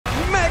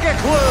Mega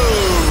Clue!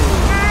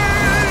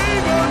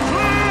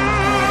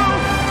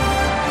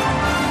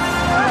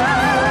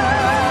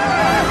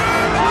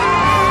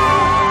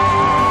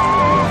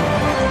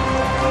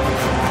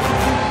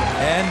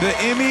 And the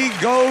Emmy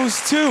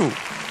goes to...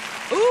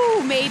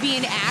 Ooh, maybe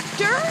an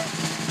actor?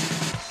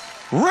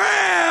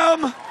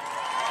 Ram! Oh,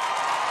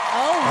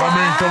 wow. I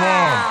mean, come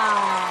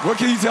on. What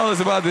can you tell us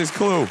about this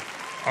clue?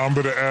 I'm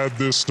going to add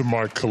this to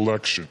my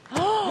collection.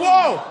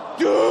 Whoa!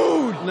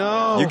 Dude!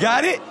 No. You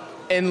got it?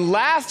 In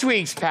last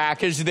week's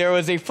package, there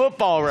was a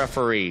football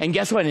referee. And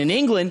guess what? In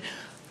England,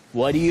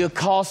 what do you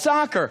call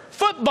soccer?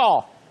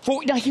 Football.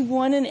 Now, he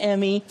won an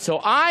Emmy. So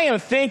I am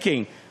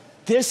thinking,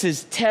 this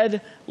is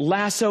Ted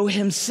Lasso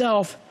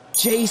himself,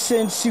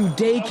 Jason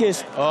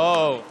Sudeikis.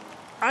 Oh.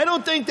 I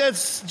don't think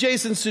that's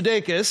Jason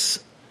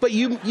Sudeikis, but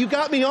you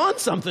got me on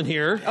something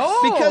here.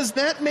 Oh. Because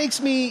that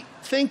makes me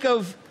think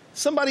of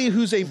somebody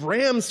who's a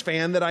Rams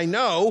fan that I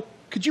know.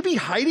 Could you be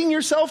hiding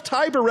yourself,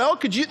 Ty Burrell?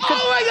 Could you?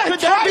 Oh my God, could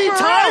that be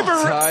Ty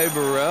Burrell? Ty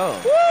Burrell.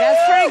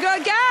 That's pretty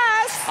good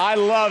guess. I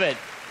love it.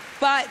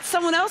 But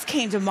someone else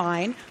came to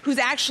mind who's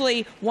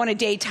actually won a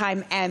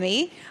Daytime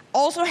Emmy,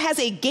 also has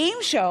a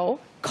game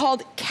show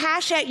called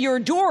Cash at Your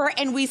Door,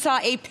 and we saw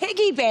a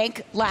piggy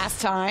bank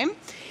last time.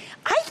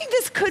 I think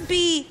this could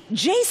be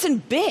Jason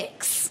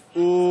Biggs.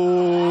 Ooh.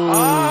 Oh.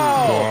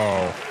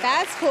 Wow.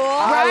 That's cool,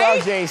 I right?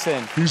 love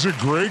Jason. He's a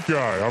great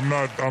guy. I'm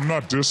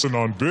not dissing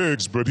on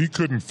Biggs, but he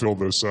couldn't fill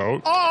this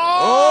out.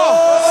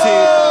 Oh!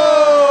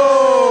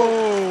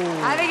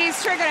 I think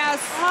he's tricking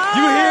us.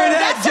 You hear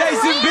that, That's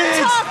Jason some Biggs?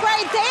 Ram talk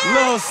right there.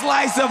 Little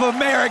slice of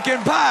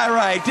American pie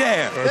right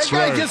there. That's That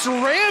guy right. just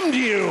rammed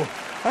you.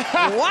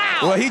 Wow.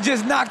 Well, he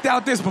just knocked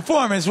out this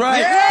performance, right?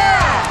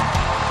 Yeah!